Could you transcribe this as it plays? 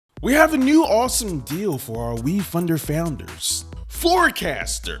We have a new awesome deal for our Wefunder Founders.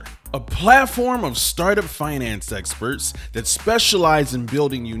 Forecastr, a platform of startup finance experts that specialize in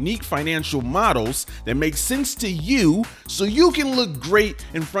building unique financial models that make sense to you so you can look great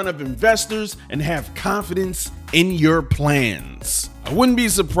in front of investors and have confidence in your plans. I wouldn't be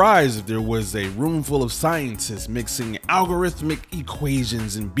surprised if there was a room full of scientists mixing algorithmic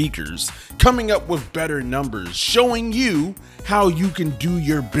equations and beakers, coming up with better numbers, showing you how you can do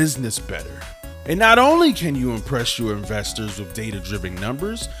your business better. And not only can you impress your investors with data-driven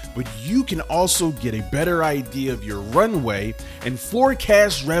numbers, but you can also get a better idea of your runway and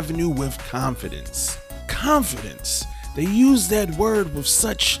forecast revenue with confidence. Confidence. They use that word with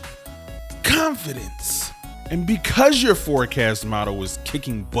such confidence. And because your forecast model is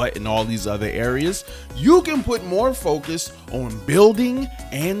kicking butt in all these other areas, you can put more focus on building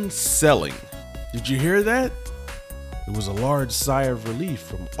and selling. Did you hear that? It was a large sigh of relief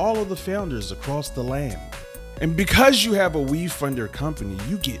from all of the founders across the land. And because you have a Wefunder company,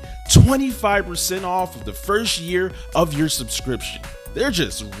 you get 25% off of the first year of your subscription. They're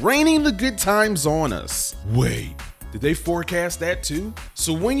just raining the good times on us. Wait, did they forecast that too?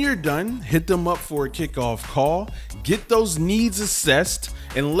 So when you're done, hit them up for a kickoff call, get those needs assessed,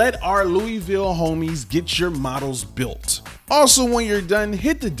 and let our Louisville homies get your models built. Also, when you're done,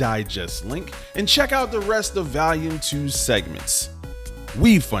 hit the digest link and check out the rest of Volume 2 segments.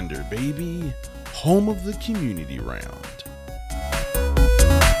 Wefunder, baby, home of the community round.